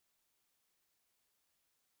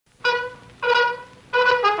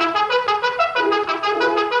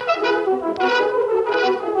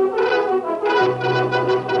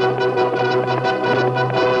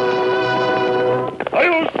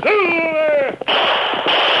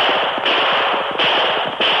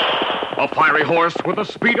A fiery horse with the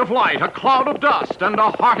speed of light, a cloud of dust, and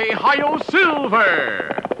a hearty Hi-Yo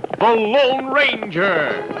Silver. The Lone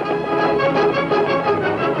Ranger.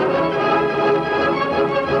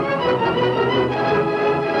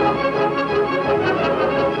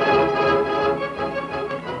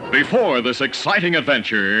 Before this exciting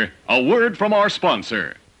adventure, a word from our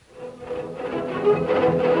sponsor.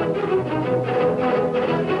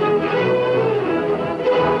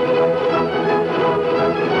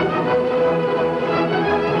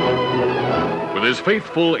 With his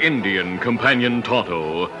faithful Indian companion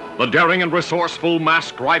Tonto, the daring and resourceful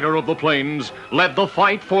masked rider of the plains led the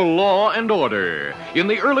fight for law and order in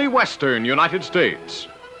the early western United States.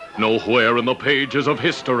 Nowhere in the pages of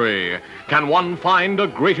history can one find a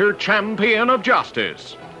greater champion of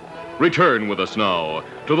justice. Return with us now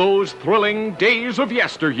to those thrilling days of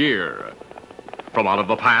yesteryear. From out of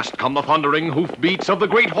the past come the thundering hoofbeats of the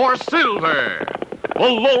great horse Silver. The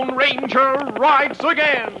Lone Ranger rides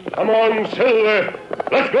again. Come on, Silver.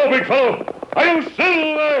 Let's go, big fellow. Are you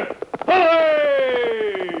Silver?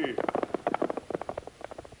 Hooray!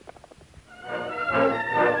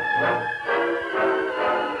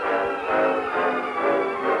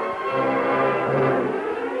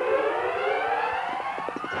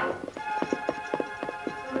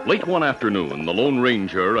 Late one afternoon, the Lone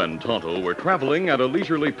Ranger and Tonto were traveling at a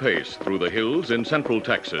leisurely pace through the hills in central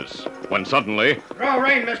Texas, when suddenly... Draw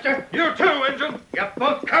rein, mister. You too, Injun. You're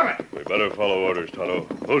both coming. We better follow orders, Tonto.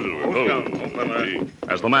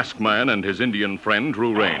 As the masked man and his Indian friend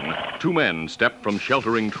drew rein, two men stepped from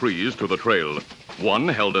sheltering trees to the trail. One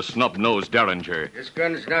held a snub-nosed Derringer. This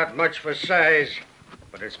gun's not much for size,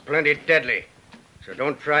 but it's plenty deadly. So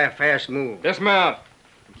don't try a fast move. Dismount.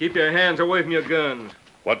 Keep your hands away from your guns.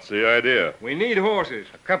 What's the idea? We need horses.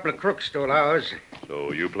 A couple of crooks stole ours.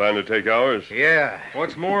 So you plan to take ours? Yeah.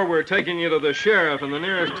 What's more, we're taking you to the sheriff in the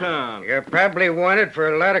nearest town. You're probably wanted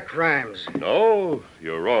for a lot of crimes. No,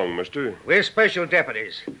 you're wrong, mister. We're special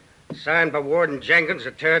deputies, assigned by Warden Jenkins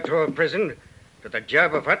of Territorial Prison to the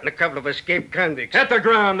job of hunting a couple of escaped convicts. Hit the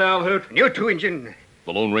ground, Alhoot. And you two, Injun.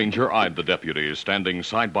 The Lone Ranger eyed the deputies standing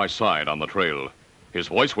side by side on the trail. His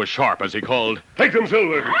voice was sharp as he called, Take them,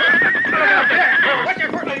 Silver.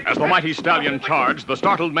 As the mighty stallion charged, the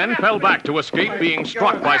startled men fell back to escape being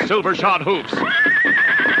struck by silver-shod hoofs.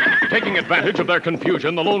 Taking advantage of their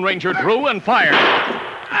confusion, the Lone Ranger drew and fired.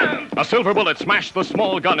 A silver bullet smashed the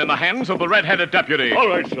small gun in the hands of the red-headed deputy. All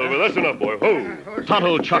right, Silver, that's enough, boy. Ho!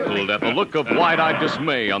 Tonto chuckled at the look of wide-eyed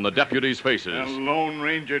dismay on the deputies' faces. The Lone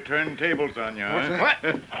Ranger turned tables on you, huh?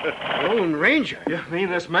 What? Lone Ranger? You mean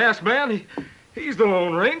this masked man? He's the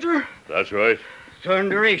Lone Ranger? That's right.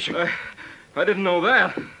 Thunderation. I didn't know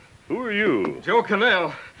that. Who are you? Joe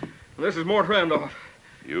Cannell. This is Mort Randolph.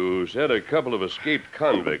 You said a couple of escaped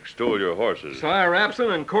convicts stole your horses. Cy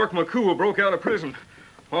Rapson and Cork McCool broke out of prison.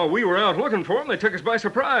 While we were out looking for them, they took us by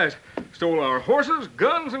surprise. Stole our horses,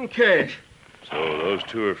 guns, and cash. So those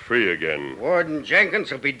two are free again. Warden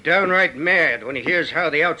Jenkins will be downright mad when he hears how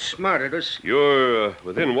they outsmarted us. You're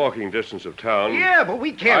within walking distance of town. Yeah, but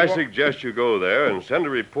we can't... I suggest you go there and send a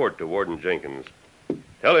report to Warden Jenkins.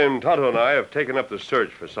 Tell him Tonto and I have taken up the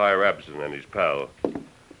search for Cy Rapson and his pal.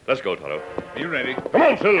 Let's go, Tonto. You ready? Come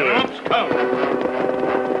on, Silver. Let's go.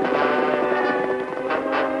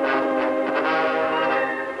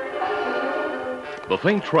 The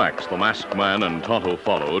faint tracks the masked man and Tonto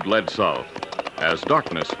followed led south. As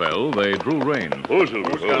darkness fell, they drew rein. Oh,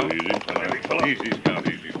 Silver. Scout. Easy. Easy, Scout,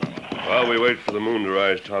 easy. While we wait for the moon to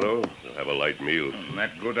rise, Tonto, we'll have a light meal.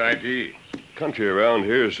 That good idea. Country around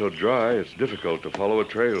here is so dry, it's difficult to follow a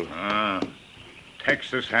trail.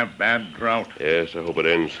 Texas have bad drought. Yes, I hope it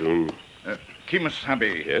ends soon.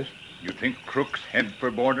 Kimasabi. Yes? You think crooks head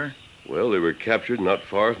for border? Well, they were captured not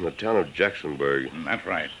far from the town of Jacksonburg. That's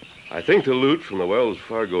right. I think the loot from the Wells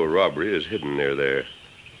Fargo robbery is hidden near there.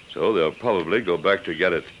 So they'll probably go back to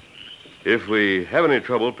get it. If we have any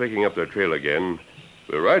trouble picking up their trail again,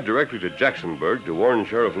 we'll ride directly to Jacksonburg to warn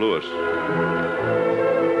Sheriff Lewis.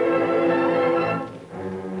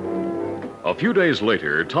 A few days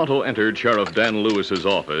later, Tonto entered Sheriff Dan Lewis's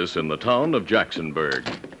office in the town of Jacksonburg.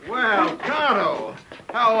 Well, Tonto,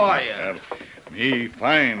 how are you? Me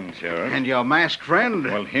fine, Sheriff. And your masked friend?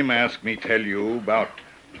 Well, him asked me tell you about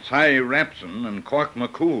Cy Rapson and Cork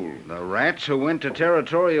McCool. The rats who went to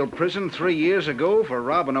Territorial Prison 3 years ago for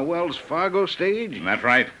robbing a Wells Fargo stage? That's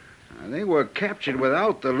right. They were captured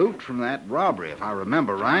without the loot from that robbery, if I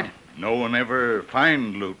remember right. No one ever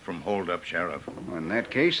find loot from holdup, Sheriff. Well, in that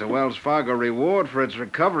case, the Wells Fargo reward for its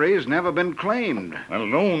recovery has never been claimed. The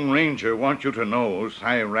Lone Ranger wants you to know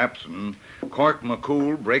Cy Rapson, Cork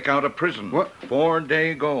McCool break out of prison. What? 4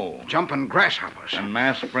 day go. Jumping grasshoppers. And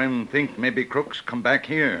mass friend think maybe crooks come back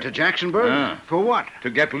here. To Jacksonburg? For what? To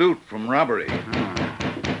get loot from robbery.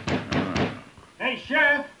 Hey,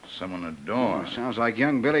 Sheriff. Someone at the door. Sounds like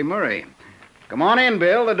young Billy Murray. Come on in,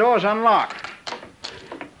 Bill. The door's unlocked.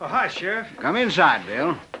 Oh, hi, Sheriff. Come inside,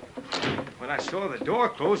 Bill. When I saw the door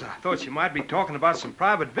close, I thought you might be talking about some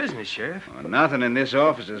private business, Sheriff. Well, nothing in this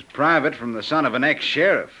office is private from the son of an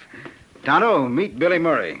ex-sheriff. Tonto, meet Billy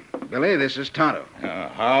Murray. Billy, this is Tonto.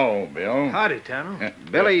 How, Bill? Howdy, Tonto.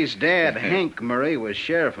 Billy's dad, Hank Murray, was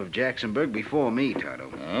sheriff of Jacksonburg before me,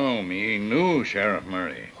 Tonto. Oh, me knew Sheriff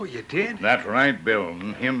Murray. Oh, you did? That's right, Bill.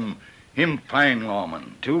 Him fine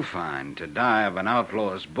lawman. Too fine to die of an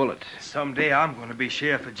outlaw's bullet. Someday I'm going to be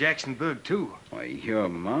sheriff of Jacksonburg, too. Why, your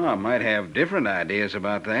ma might have different ideas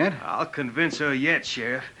about that. I'll convince her yet,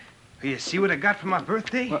 Sheriff. You see what I got for my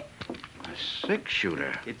birthday? What? A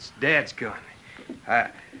six-shooter. It's Dad's gun.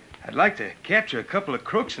 I'd like to capture a couple of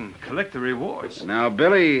crooks and collect the rewards. Now,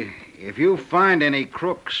 Billy, if you find any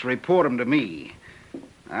crooks, report them to me.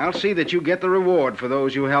 I'll see that you get the reward for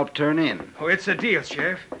those you helped turn in. Oh, it's a deal,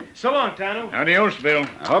 Sheriff. So long, Tonto. Adios, Bill.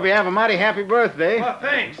 I hope you have a mighty happy birthday. Oh,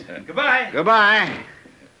 thanks. Goodbye. Goodbye.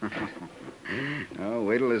 Oh,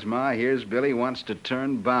 wait till his ma hears Billy wants to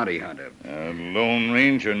turn bounty hunter. Lone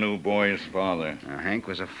Ranger knew boy's father. Now, Hank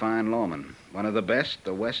was a fine lawman. One of the best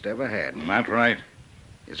the West ever had. That's right.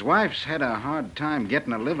 His wife's had a hard time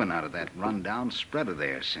getting a living out of that run-down spreader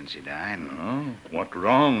there since he died. Oh, what's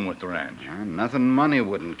wrong with the ranch? Nothing money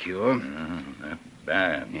wouldn't cure. That's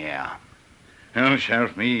bad. Yeah. Well,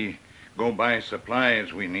 Sheriff, me go buy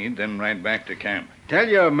supplies we need, then ride back to camp. Tell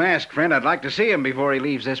your masked friend I'd like to see him before he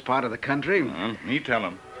leaves this part of the country. Me tell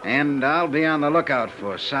him. And I'll be on the lookout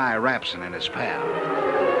for Cy Rapson and his pal.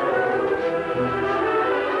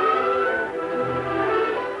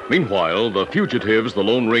 Meanwhile, the fugitives the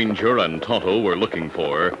Lone Ranger and Tonto were looking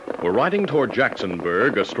for were riding toward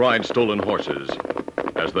Jacksonburg astride stolen horses.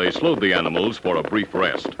 As they slowed the animals for a brief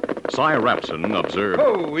rest, Cy Rapson observed...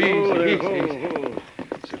 Oh, easy.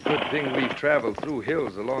 It's a good thing we've traveled through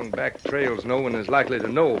hills along back trails no one is likely to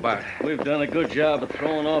know about. We've done a good job of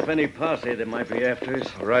throwing off any posse that might be after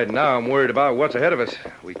us. Right now, I'm worried about what's ahead of us.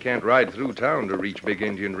 We can't ride through town to reach Big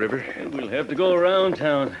Indian River. We'll have to go around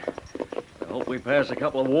town. I hope we pass a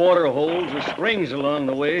couple of water holes or springs along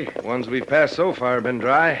the way. Ones we've passed so far have been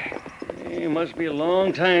dry. It must be a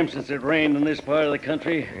long time since it rained in this part of the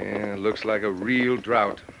country. Yeah, it looks like a real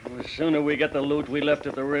drought. The sooner we get the loot we left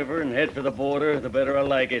at the river and head for the border, the better I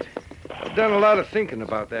like it. I've done a lot of thinking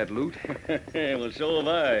about that loot. Well, so have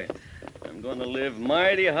I. I'm going to live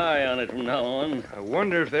mighty high on it from now on. I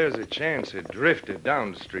wonder if there's a chance it drifted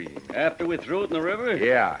downstream. After we threw it in the river?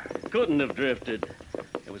 Yeah. Couldn't have drifted.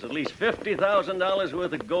 There was at least $50,000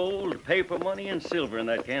 worth of gold, paper money, and silver in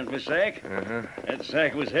that canvas sack. Uh-huh. That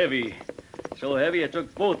sack was heavy. So heavy it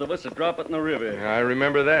took both of us to drop it in the river. I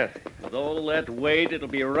remember that. With all that weight, it'll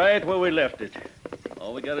be right where we left it.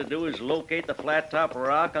 All we got to do is locate the flat-top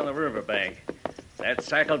rock on the riverbank. That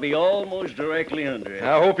sack will be almost directly under it.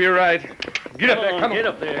 I hope you're right. Get up there, come on. Get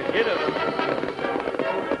up there, get up.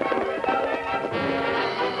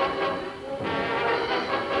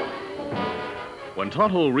 When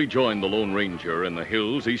Tonto rejoined the Lone Ranger in the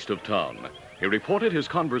hills east of town, he reported his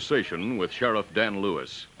conversation with Sheriff Dan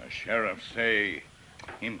Lewis. The sheriff say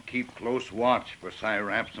him keep close watch for Cy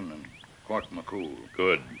Rapson and Cork McCool.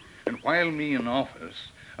 Good. And while me in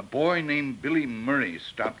office, a boy named Billy Murray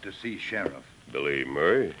stopped to see Sheriff. Billy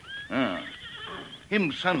Murray?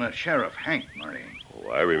 Him son of Sheriff Hank Murray.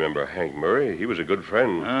 Oh, I remember Hank Murray. He was a good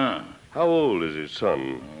friend. How old is his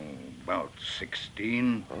son? About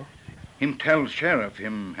 16. Huh? Him tell Sheriff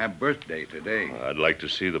him have birthday today. I'd like to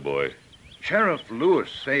see the boy. Sheriff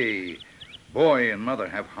Lewis say boy and mother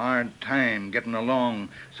have hard time getting along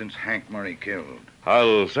since Hank Murray killed.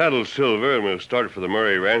 I'll saddle Silver and we'll start for the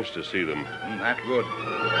Murray Ranch to see them. That good.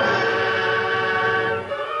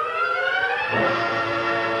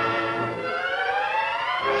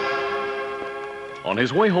 On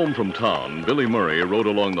his way home from town, Billy Murray rode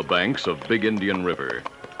along the banks of Big Indian River.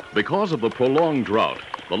 Because of the prolonged drought,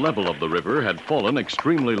 the level of the river had fallen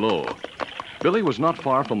extremely low. Billy was not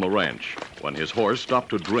far from the ranch when his horse stopped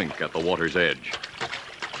to drink at the water's edge.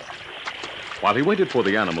 While he waited for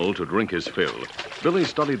the animal to drink his fill, Billy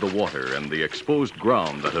studied the water and the exposed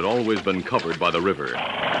ground that had always been covered by the river.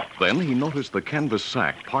 Then he noticed the canvas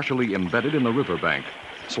sack partially embedded in the riverbank,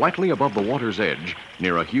 slightly above the water's edge,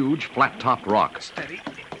 near a huge flat-topped rock. Steady.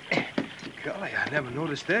 Golly, I never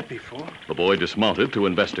noticed that before. The boy dismounted to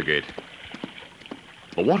investigate.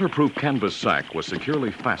 The waterproof canvas sack was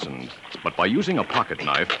securely fastened, but by using a pocket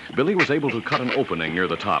knife, Billy was able to cut an opening near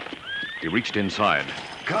the top. He reached inside.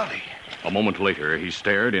 Golly. A moment later, he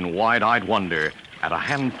stared in wide-eyed wonder at a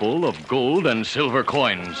handful of gold and silver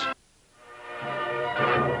coins.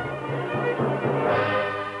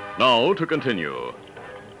 Now to continue.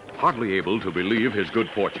 Hardly able to believe his good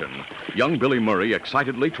fortune, young Billy Murray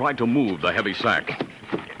excitedly tried to move the heavy sack.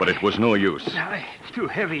 But it was no use. It's too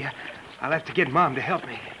heavy. I'll have to get Mom to help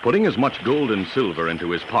me. Putting as much gold and silver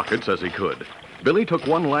into his pockets as he could, Billy took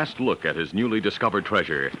one last look at his newly discovered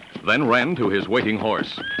treasure, then ran to his waiting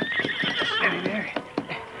horse. Steady there.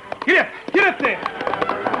 Get up there.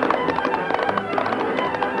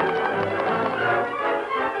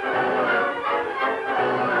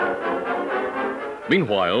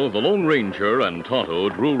 Meanwhile, the Lone Ranger and Tonto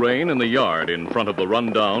drew rein in the yard in front of the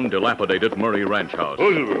run-down, dilapidated Murray ranch house.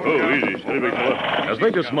 Easy. Steady, big fella. As they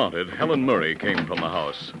dismounted, Helen Murray came from the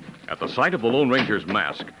house. At the sight of the Lone Ranger's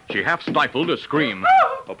mask, she half stifled a scream.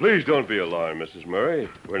 Oh, please don't be alarmed, Mrs. Murray.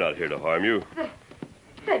 We're not here to harm you.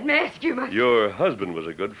 That mask you must... Your husband was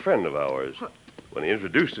a good friend of ours. When he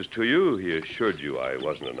introduced us to you, he assured you I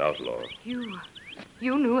wasn't an outlaw. You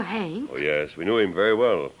knew Hank? Oh, yes, we knew him very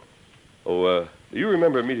well. Oh, you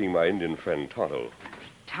remember meeting my Indian friend, Tonto?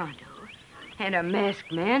 Tonto? And a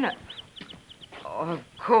masked man? Of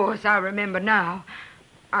course, I remember now.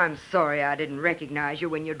 I'm sorry I didn't recognize you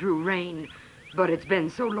when you drew rein, but it's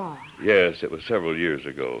been so long. Yes, it was several years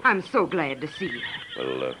ago. I'm so glad to see you.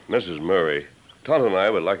 Well, Mrs. Murray, Tonto and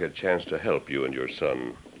I would like a chance to help you and your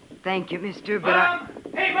son. Thank you, mister, but Mom!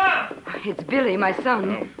 Hey, Mom! It's Billy, my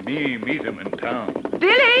son. Me meet him in town.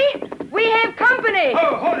 Billy! We have company!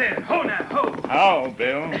 Oh, hold it. Hold now. Hold. How,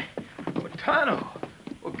 Bill? Oh, Tonto.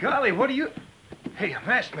 Well, golly, what are you... Hey, a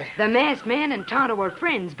masked man. The masked man and Tonto are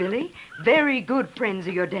friends, Billy. Very good friends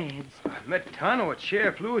of your dad's. I met Tonto at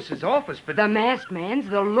Sheriff Lewis's office, but... The masked man's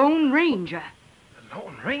the Lone Ranger. The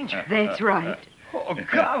Lone Ranger? That's right. Oh,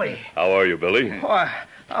 golly. How are you, Billy? Oh,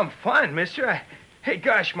 I'm fine, mister. Hey,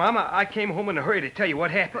 gosh, Mama, I came home in a hurry to tell you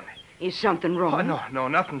what happened. Is something wrong? Oh, no,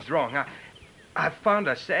 nothing's wrong. I found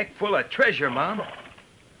a sack full of treasure, Mom.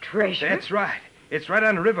 Treasure? That's right. It's right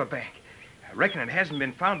on the riverbank. I reckon it hasn't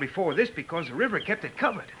been found before this because the river kept it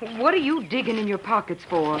covered. What are you digging in your pockets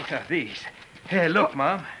for? These. Hey, look,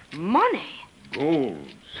 Mom. Money? Gold,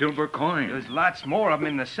 silver coins. There's lots more of them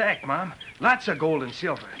in the sack, Mom. Lots of gold and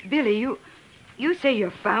silver. Billy, you say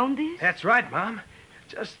you found this? That's right, Mom.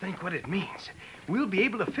 Just think what it means. We'll be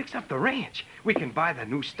able to fix up the ranch. We can buy the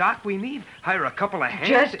new stock we need, hire a couple of hands.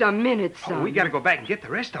 Just a minute, son. Oh, we got to go back and get the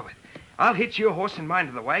rest of it. I'll hitch your horse and mine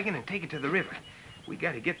to the wagon and take it to the river. We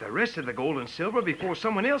got to get the rest of the gold and silver before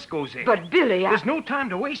someone else goes in. But, Billy, There's no time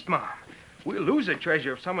to waste, Mom. We'll lose the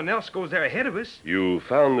treasure if someone else goes there ahead of us. You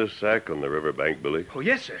found this sack on the riverbank, Billy? Oh,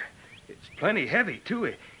 yes, sir. It's plenty heavy, too.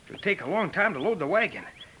 It'll take a long time to load the wagon.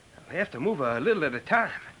 I'll have to move a little at a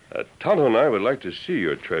time. Tonto and I would like to see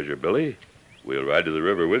your treasure, Billy. We'll ride to the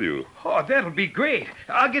river with you. Oh, that'll be great.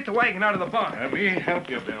 I'll get the wagon out of the barn. Let me help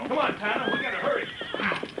you, Bill. Come on, Tonto. We got to hurry.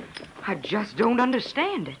 I just don't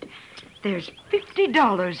understand it. There's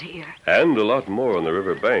 $50 here. And a lot more on the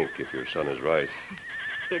riverbank, if your son is right.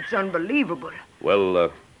 It's unbelievable.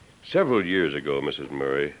 Well, several years ago, Mrs.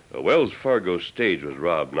 Murray, a Wells Fargo stage was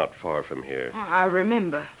robbed not far from here. I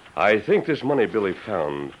remember. I think this money Billy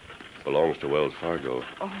found belongs to Wells Fargo.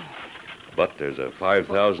 Oh. But there's a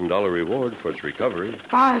 $5,000 reward for its recovery.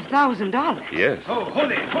 $5,000? Yes. Oh,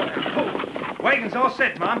 hold it. Wagon's all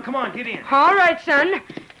set, Mom. Come on, get in. All right, son.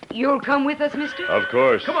 You'll come with us, mister? Of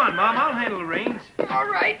course. Come on, Mom. I'll handle the reins. All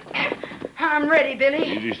right. I'm ready,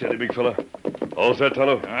 Billy. Easy, steady, big fella. All set,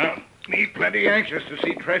 Tonto? Me plenty anxious to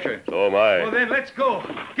see treasure. So am I. Well, then, let's go.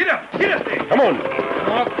 Get up there. Come on.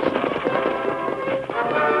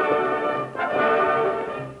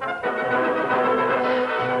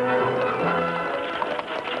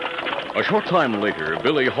 A short time later,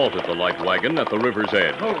 Billy halted the light wagon at the river's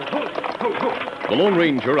edge. Ho. The Lone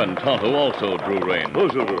Ranger and Tonto also drew rein. Oh,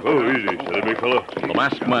 Silver. Oh, easy, steady, big fella. The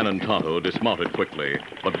masked man and Tonto dismounted quickly,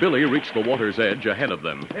 but Billy reached the water's edge ahead of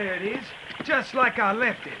them. There it is. Just like I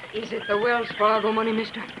left it. Is it the Wells Fargo money,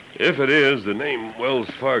 mister? If it is, the name Wells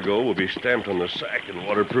Fargo will be stamped on the sack in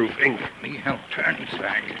waterproof ink. Me help turn the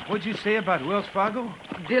sack. What'd you say about Wells Fargo?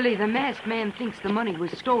 Billy, the masked man thinks the money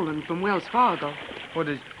was stolen from Wells Fargo. What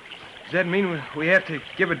does that mean? We have to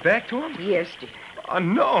give it back to him? Yes, dear.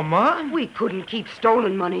 No, Mom. We couldn't keep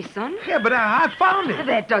stolen money, son. Yeah, but I found it.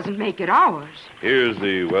 That doesn't make it ours. Here's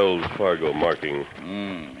the Wells Fargo marking.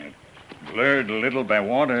 Blurred a little by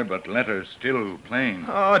water, but letters still plain.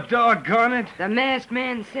 Oh, doggone it. The masked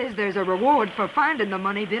man says there's a reward for finding the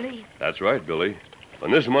money, Billy. That's right, Billy.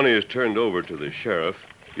 When this money is turned over to the sheriff,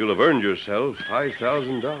 you'll have earned yourself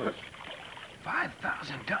 $5,000.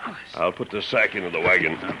 $5,000. I'll put the sack into the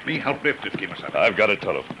wagon. Me help lift it, Kimasabi. I've got it,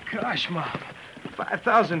 Tonto. Gosh, Mom.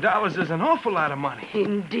 $5,000 is an awful lot of money.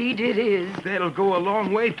 Indeed it is. That'll go a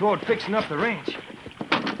long way toward fixing up the ranch.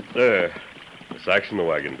 There. The sack's in the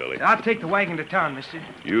wagon, Billy. I'll take the wagon to town, mister.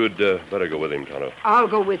 You'd better go with him, Tonto. I'll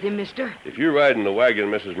go with him, mister. If you ride in the wagon,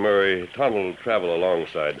 Mrs. Murray, Tonto will travel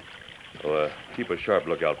alongside. So, keep a sharp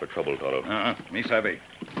lookout for trouble, Tonto. Me sabi.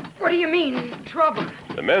 What do you mean, trouble?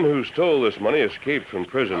 The men who stole this money escaped from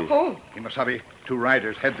prison. Oh, Kimasabi, 2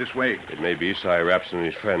 riders head this way. It may be Cy Rapson and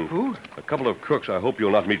his friend. Who? A couple of crooks I hope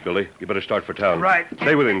you'll not meet, Billy. You better start for town. Right.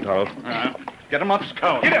 Stay with him, Tonto. Get 'em up,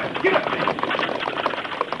 Scout. Get up!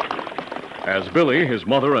 As Billy, his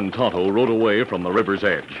mother, and Tonto rode away from the river's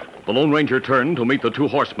edge, the Lone Ranger turned to meet the 2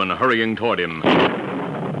 horsemen hurrying toward him.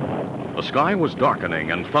 The sky was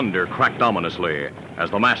darkening and thunder cracked ominously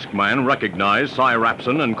as the masked man recognized Cy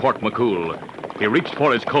Rapson and Cork McCool. He reached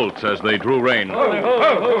for his Colts as they drew rein.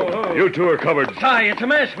 You 2 are covered. Cy, it's a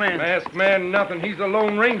masked man. Masked man, nothing. He's the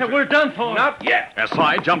Lone Ranger. We're done for. Not yet. As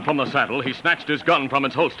Cy jumped from the saddle, he snatched his gun from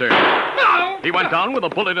its holster. He went down with a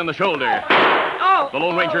bullet in the shoulder. The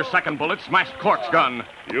Lone Ranger's second bullet smashed Cork's gun.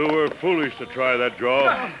 You were foolish to try that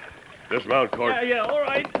draw. Dismount, Cork. Yeah, all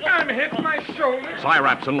right. I'm hit my shoulder. Cy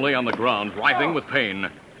Rapson lay on the ground, writhing with pain.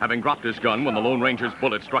 Having dropped his gun when the Lone Ranger's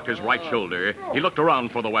bullet struck his right shoulder, he looked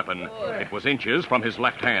around for the weapon. It was inches from his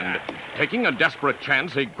left hand. Taking a desperate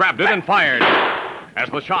chance, he grabbed it and fired. As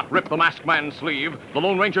the shot ripped the masked man's sleeve, the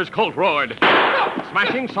Lone Ranger's Colt roared,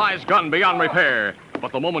 smashing Cy's gun beyond repair.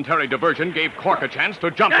 But the momentary diversion gave Cork a chance to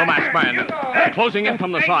jump the masked man. Closing in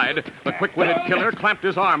from the side, the quick-witted killer clamped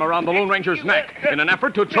his arm around the Lone Ranger's neck in an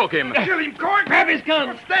effort to choke him. Kill him, Cork. Grab his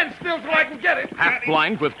gun. Stand still so I can get it. Half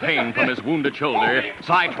blind with pain from his wounded shoulder,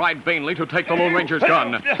 Cy tried vainly to take the Lone Ranger's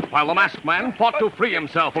gun, while the masked man fought to free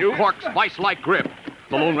himself of Cork's vice-like grip.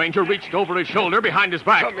 The Lone Ranger reached over his shoulder behind his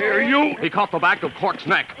back. Come here, you. He caught the back of Cork's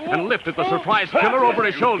neck and lifted the surprised killer over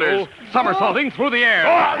his shoulders, somersaulting through the air.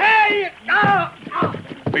 Hey!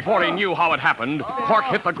 Before he knew how it happened, Cork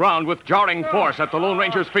hit the ground with jarring force at the Lone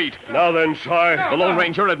Ranger's feet. Now then, Cy. The Lone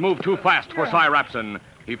Ranger had moved too fast for Cy Rapson.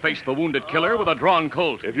 He faced the wounded killer with a drawn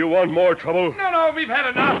Colt. If you want more trouble, No, we've had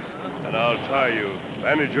enough. then I'll tie you,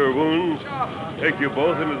 bandage your wounds, take you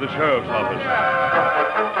both into the sheriff's office.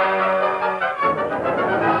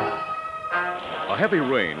 A heavy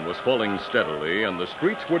rain was falling steadily, and the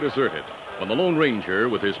streets were deserted when the Lone Ranger,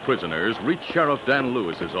 with his prisoners, reached Sheriff Dan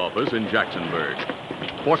Lewis's office in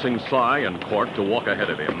Jacksonburg. Forcing Cy and Cork to walk ahead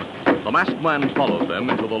of him, the masked man followed them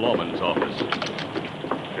into the lawman's office.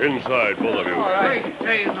 Inside, both of you.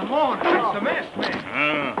 Hey, in the morning. It's the masked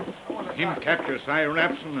man. Him capture Cy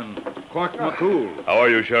Rapson and Cork McCool. How are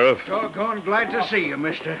you, Sheriff? Doggone glad to see you,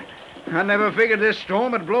 mister. I never figured this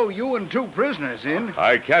storm would blow you and 2 prisoners in.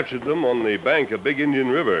 I captured them on the bank of Big Indian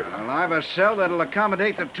River. Well, I've a cell that'll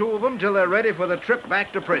accommodate the 2 of them till they're ready for the trip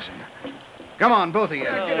back to prison. Come on, both of you.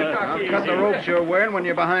 I'll cut the ropes you're wearing when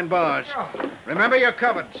you're behind bars. Remember, you're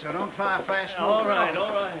covered, so don't fire fast. All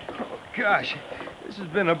right. Gosh, this has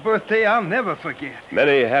been a birthday I'll never forget.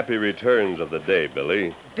 Many happy returns of the day,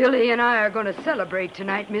 Billy. Billy and I are going to celebrate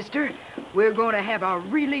tonight, mister. We're going to have a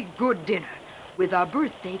really good dinner with a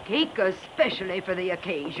birthday cake especially for the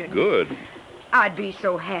occasion. Good. I'd be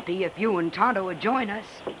so happy if you and Tonto would join us.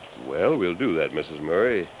 Well, we'll do that, Mrs.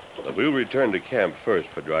 Murray. But we'll return to camp first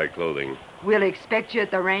for dry clothing. We'll expect you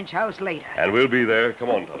at the ranch house later. And we'll be there. Come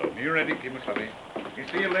on, Tonto. You ready, Kimasabi?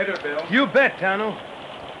 See you later, Bill. You bet, Tonto.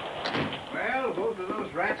 Well, both of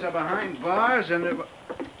those rats are behind bars, and...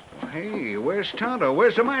 Hey, where's Tonto?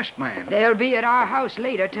 Where's the masked man? They'll be at our house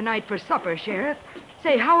later tonight for supper, Sheriff.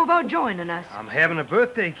 Say, how about joining us? I'm having a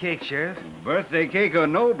birthday cake, Sheriff. Birthday cake or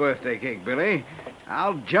no birthday cake, Billy,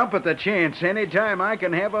 I'll jump at the chance any time I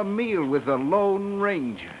can have a meal with the Lone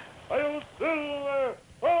Ranger.